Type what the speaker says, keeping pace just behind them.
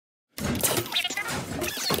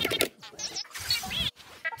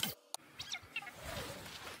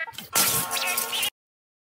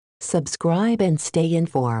Subscribe and stay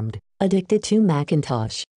informed. Addicted to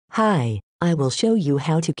Macintosh. Hi, I will show you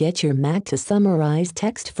how to get your Mac to summarize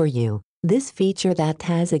text for you. This feature that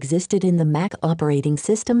has existed in the Mac operating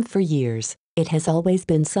system for years. It has always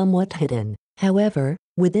been somewhat hidden. However,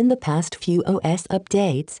 within the past few OS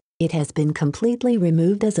updates, it has been completely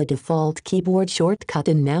removed as a default keyboard shortcut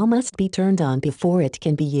and now must be turned on before it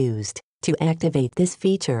can be used. To activate this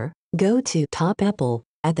feature, go to Top Apple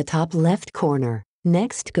at the top left corner.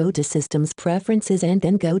 Next, go to Systems Preferences and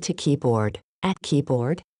then go to Keyboard. At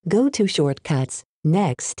Keyboard, go to Shortcuts.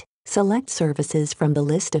 Next, select Services from the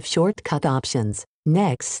list of shortcut options.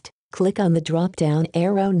 Next, click on the drop-down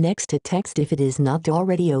arrow next to Text if it is not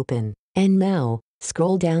already open. And now,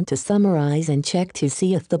 scroll down to Summarize and check to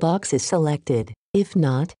see if the box is selected. If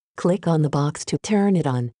not, click on the box to turn it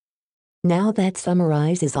on. Now that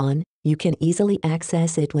Summarize is on, you can easily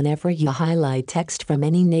access it whenever you highlight text from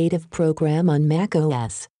any native program on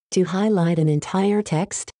macOS. To highlight an entire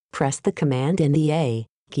text, press the Command and the A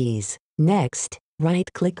keys. Next,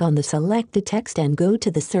 right-click on the selected text and go to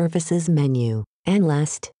the Services menu. And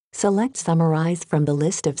last, select Summarize from the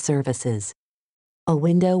list of services. A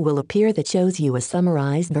window will appear that shows you a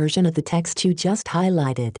summarized version of the text you just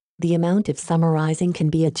highlighted. The amount of summarizing can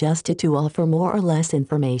be adjusted to offer more or less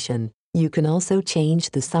information. You can also change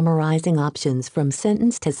the summarizing options from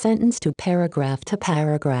sentence to paragraph.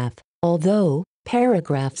 Although,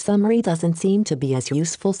 paragraph summary doesn't seem to be as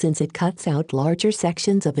useful since it cuts out larger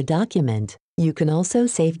sections of a document. You can also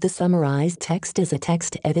save the summarized text as a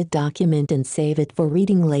text edit document and save it for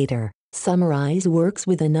reading later. Summarize works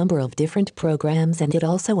with a number of different programs and it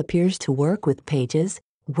also appears to work with Pages,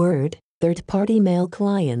 Word, third-party mail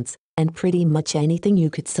clients, and pretty much anything you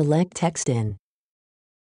could select text in.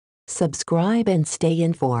 Subscribe and stay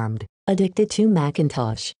informed. Addicted to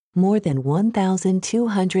Macintosh. More than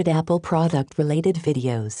 1,200 Apple product-related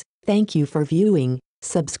videos. Thank you for viewing,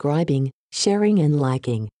 subscribing, sharing and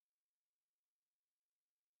liking.